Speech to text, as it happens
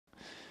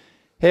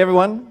Hey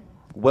everyone,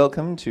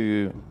 welcome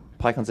to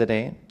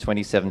PyConZA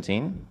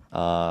 2017.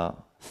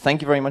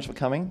 Thank you very much for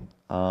coming.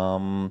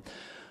 I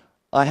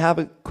have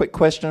a quick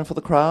question for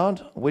the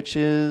crowd, which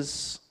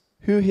is,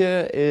 who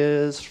here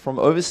is from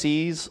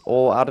overseas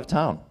or out of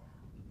town?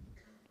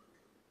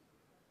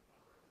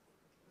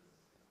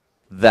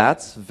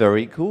 That's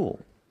very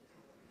cool.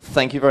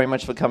 Thank you very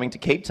much for coming to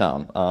Cape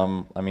Town.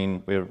 I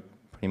mean, we're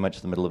pretty much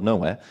in the middle of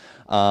nowhere.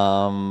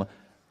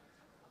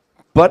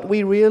 But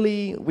we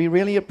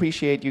really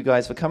appreciate you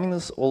guys for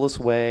coming all this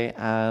way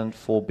and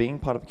for being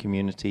part of the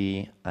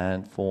community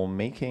and for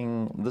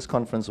making this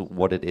conference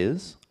what it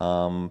is.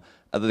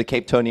 The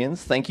Cape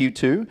Townians, thank you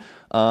too.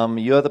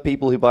 You're the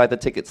people who buy the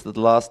tickets at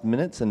the last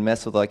minute and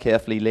mess with our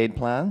carefully laid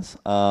plans.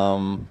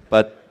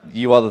 But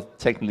you are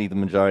technically the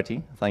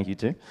majority. Thank you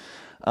too.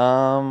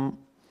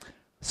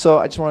 So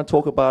I just want to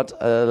talk about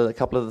a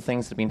couple of the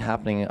things that have been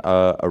happening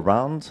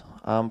around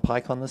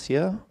PyCon this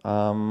year.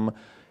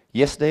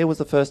 Yesterday was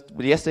the first.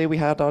 Yesterday we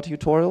had our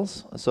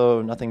tutorials,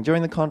 so nothing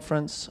during the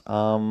conference,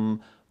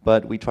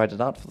 but we tried it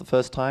out for the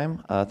first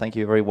time. Thank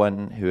you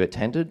everyone who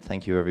attended.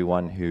 Thank you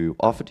everyone who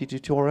offered a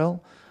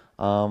tutorial.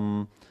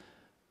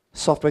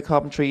 Software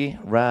carpentry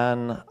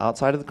ran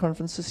outside of the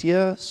conference this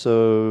year,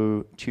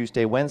 so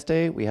Tuesday,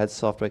 Wednesday we had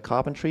software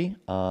carpentry,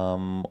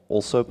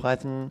 also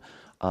Python,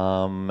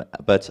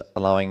 but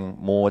allowing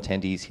more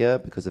attendees here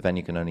because the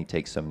venue can only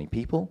take so many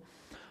people.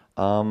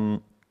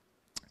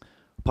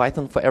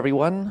 Python for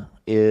Everyone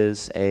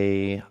is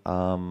a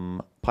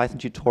Python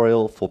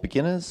tutorial for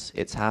beginners.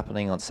 It's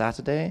happening on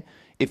Saturday.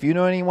 If you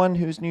know anyone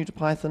who's new to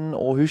Python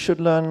or who should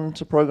learn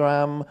to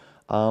program,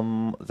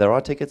 there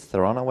are tickets.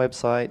 They're on our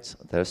website.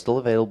 They're still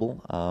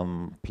available.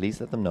 Please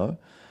let them know.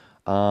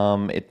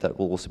 That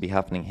will also be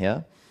happening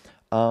here.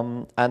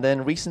 And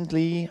then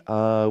recently,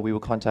 we were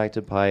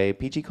contacted by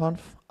PGConf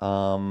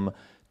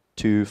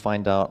to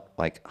find out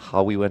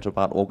how we went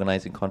about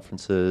organizing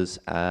conferences,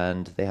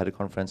 and they had a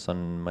conference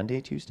on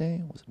Monday,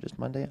 Tuesday, was it just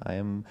Monday?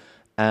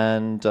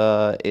 And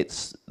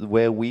it's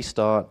where we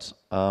start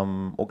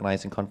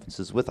organizing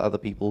conferences with other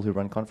people who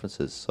run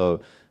conferences. So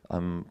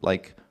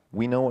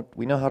we know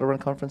how to run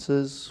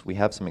conferences, we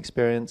have some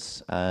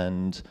experience,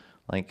 and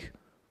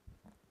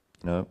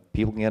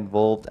people can get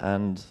involved,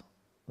 and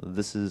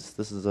this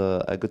is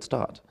a good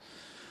start.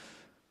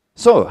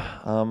 So,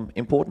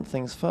 important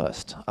things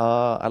first.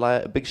 I'd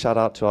like a big shout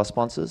out to our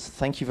sponsors.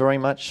 Thank you very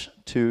much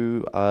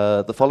to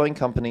the following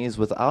companies,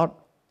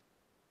 without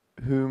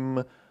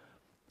whom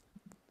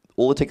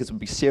all the tickets would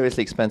be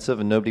seriously expensive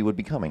and nobody would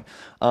be coming.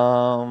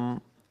 I'd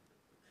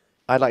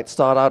like to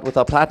start out with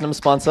our platinum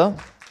sponsor,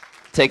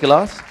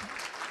 Takealot.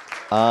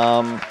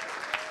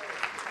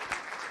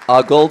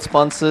 Our gold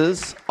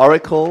sponsors,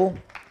 Oracle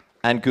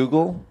and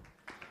Google.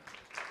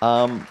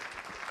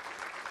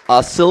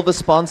 Our silver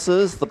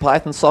sponsors, the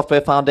Python Software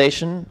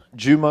Foundation,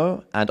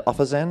 Jumo, and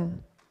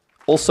OfferZen.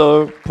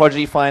 Also,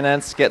 Prodigy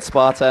Finance, Get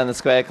Sparta, and the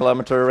Square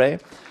Kilometer Array.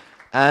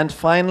 And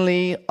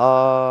finally,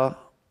 our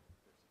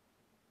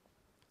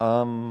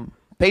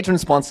patron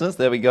sponsors,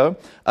 there we go,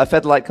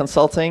 Federlight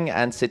Consulting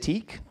and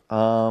Citique.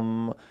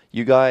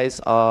 You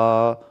guys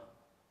are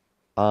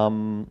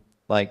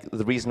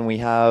the reason we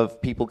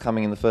have people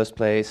coming in the first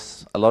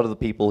place. A lot of the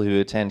people who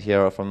attend here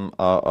are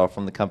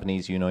from the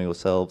companies you know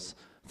yourselves.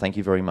 Thank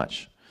you very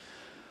much.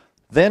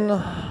 Then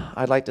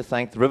I'd like to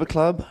thank the River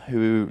Club,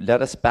 who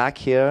led us back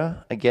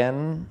here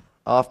again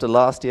after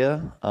last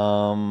year.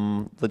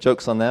 The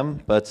joke's on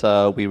them, but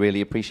we really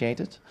appreciate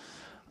it.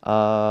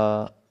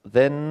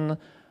 Then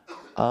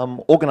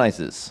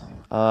organizers.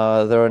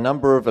 There are a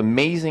number of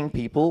amazing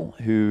people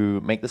who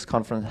make this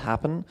conference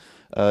happen.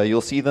 You'll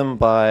see them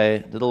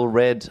by little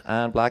red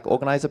and black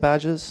organizer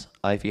badges.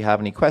 If you have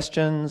any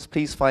questions,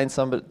 please find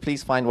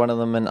one of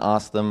them and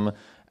ask them,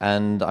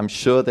 and I'm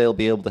sure they'll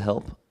be able to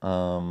help.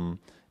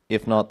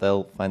 If not,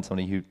 they'll find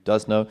somebody who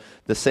does know.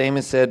 The same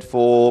is said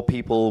for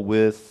people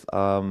with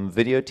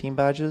video team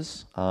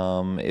badges.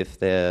 I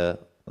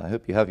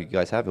hope you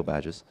guys have your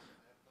badges.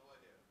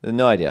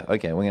 No idea.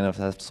 Okay, we're gonna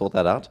have to sort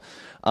that out.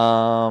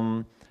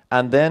 And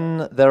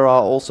then there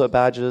are also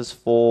badges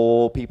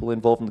for people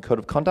involved in the code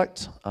of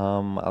conduct.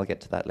 I'll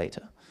get to that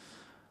later.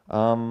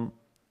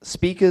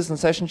 Speakers and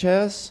session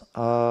chairs.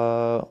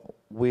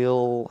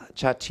 We'll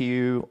chat to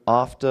you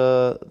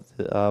after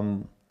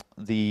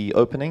the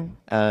opening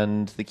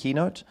and the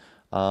keynote.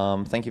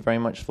 Thank you very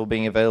much for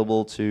being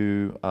available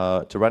to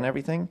run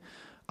everything.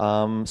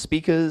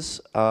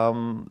 Speakers,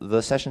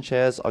 the session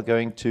chairs are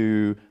going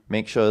to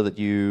make sure that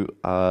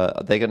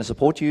they're going to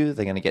support you,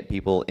 they're going to get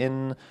people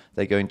in,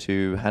 they're going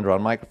to hand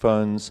around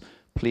microphones.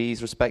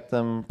 Please respect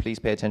them, please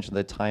pay attention to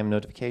their time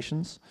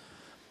notifications.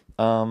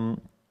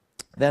 Then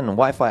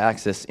Wi-Fi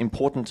access,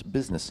 important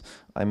business.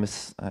 I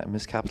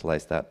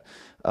miscapitalized that.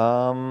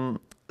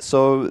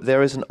 So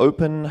there is an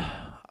open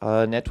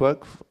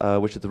network,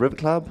 which is the River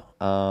Club.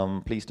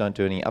 Please don't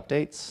do any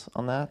updates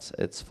on that.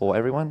 It's for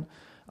everyone.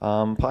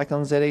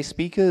 PyConZA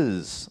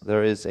speakers.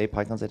 There is a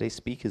PyConZA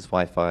speakers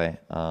Wi-Fi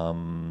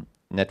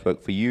network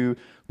for you.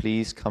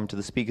 Please come to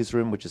the speakers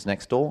room, which is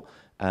next door,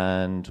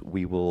 and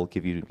we will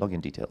give you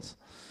login details.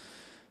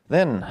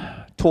 Then,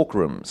 talk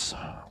rooms.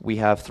 We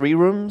have 3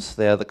 rooms.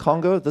 They're the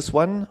Congo, this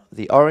one,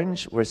 the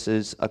Orange, which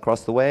is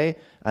across the way,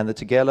 and the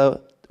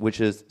Tegela, which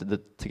is the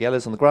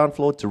Tegela's on the ground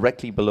floor,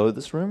 directly below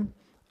this room.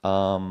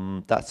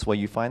 That's where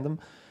you find them.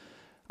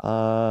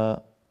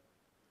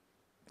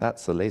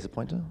 That's the laser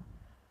pointer.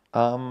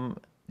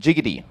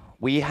 Jiggity.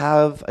 We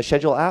have a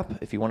schedule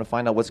app if you want to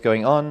find out what's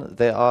going on.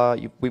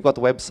 We've got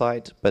the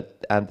website,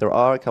 and there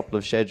are a couple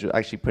of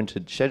actually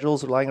printed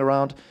schedules lying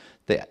around.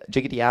 The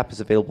Jiggity app is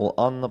available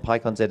on the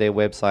PyConZA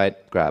website.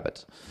 Grab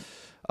it.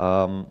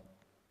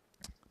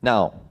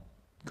 Now,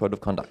 code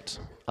of conduct.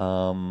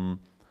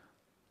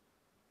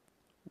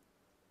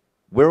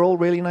 We're all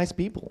really nice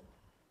people.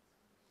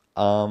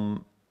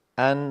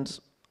 And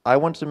I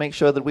want to make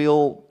sure that we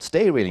all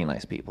stay really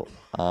nice people.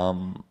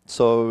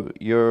 So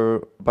you're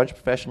a bunch of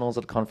professionals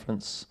at a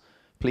conference.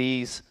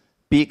 Please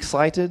be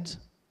excited.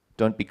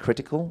 Don't be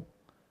critical.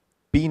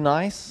 Be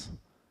nice.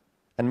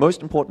 And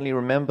most importantly,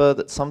 remember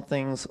that some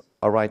things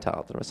are right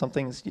out. There are some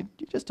things you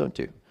just don't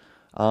do.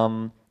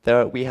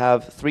 We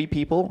have 3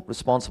 people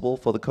responsible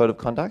for the code of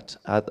conduct,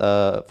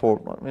 for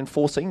not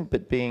enforcing,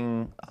 but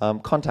being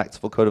contacts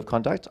for code of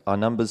conduct. Our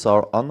numbers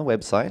are on the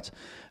website,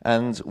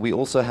 and we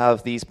also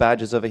have these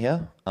badges over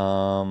here.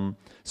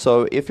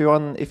 So if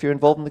you're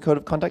involved in the code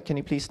of conduct, can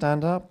you please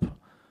stand up?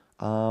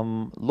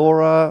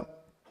 Laura,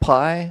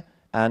 Pi,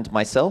 and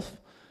myself.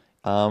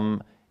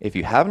 If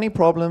you have any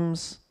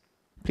problems,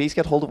 please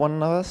get hold of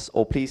one of us,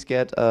 or please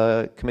get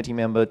a committee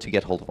member to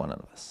get hold of one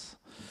of us.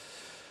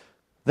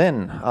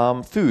 Then,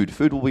 food.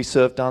 Food will be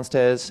served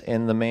downstairs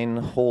in the main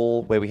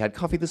hall where we had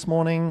coffee this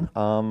morning.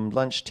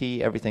 Lunch,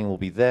 tea, everything will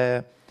be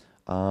there.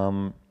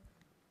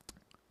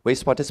 Ways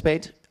to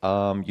participate.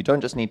 You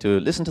don't just need to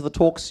listen to the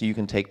talks, you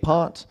can take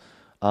part.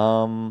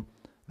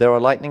 There are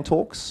lightning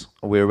talks.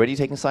 We're already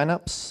taking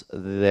signups.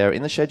 They're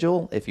in the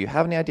schedule. If you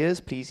have any ideas,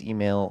 please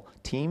email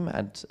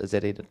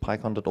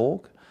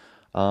team@za.pycon.org.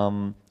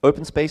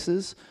 Open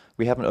spaces.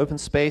 We have an open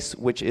space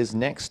which is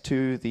next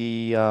to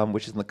the,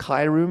 which is in the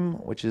Kai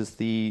room, which is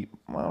the,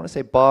 I want to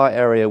say bar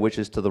area, which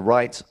is to the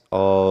right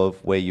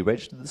of where you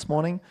registered this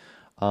morning.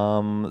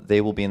 They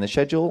will be in the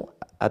schedule.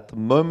 At the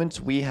moment,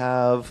 we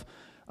have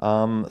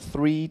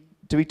 3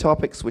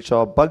 topics, which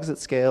are bugs at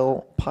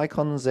scale,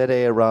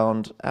 PyConZA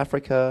around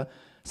Africa,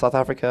 South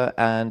Africa,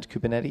 and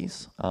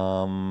Kubernetes.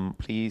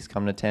 Please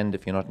come and attend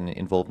if you're not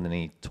involved in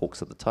any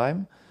talks at the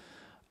time.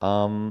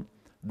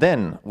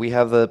 Then we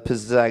have the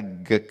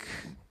PyZAG,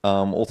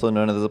 also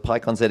known as the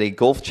PyConZA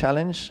Golf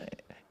Challenge.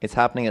 It's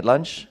happening at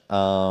lunch.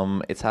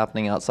 It's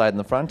happening outside in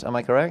the front. Am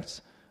I correct?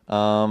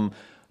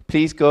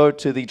 Please go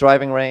to the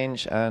driving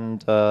range,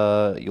 and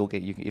you'll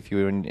get if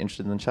you're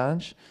interested in the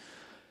challenge.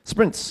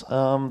 Sprints.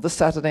 This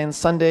Saturday and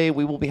Sunday,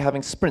 we will be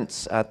having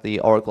sprints at the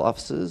Oracle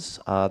offices.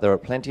 There are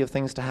plenty of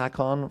things to hack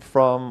on,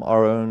 from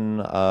our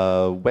own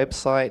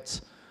website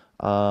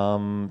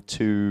to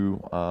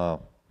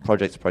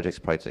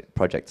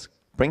projects.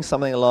 Bring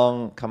something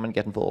along, come and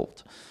get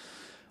involved.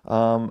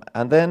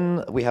 And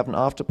then we have an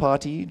after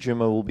party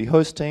Juma will be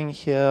hosting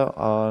here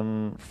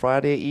on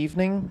Friday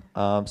evening,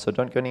 so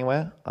don't go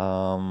anywhere.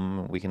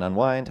 We can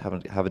unwind,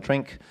 have a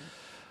drink.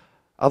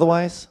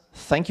 Otherwise,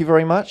 thank you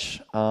very much.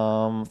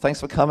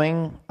 Thanks for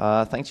coming.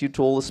 Thanks you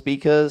to all the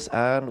speakers.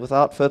 And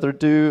without further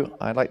ado,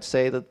 I'd like to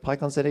say that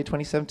PyConZA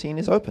 2017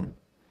 is open.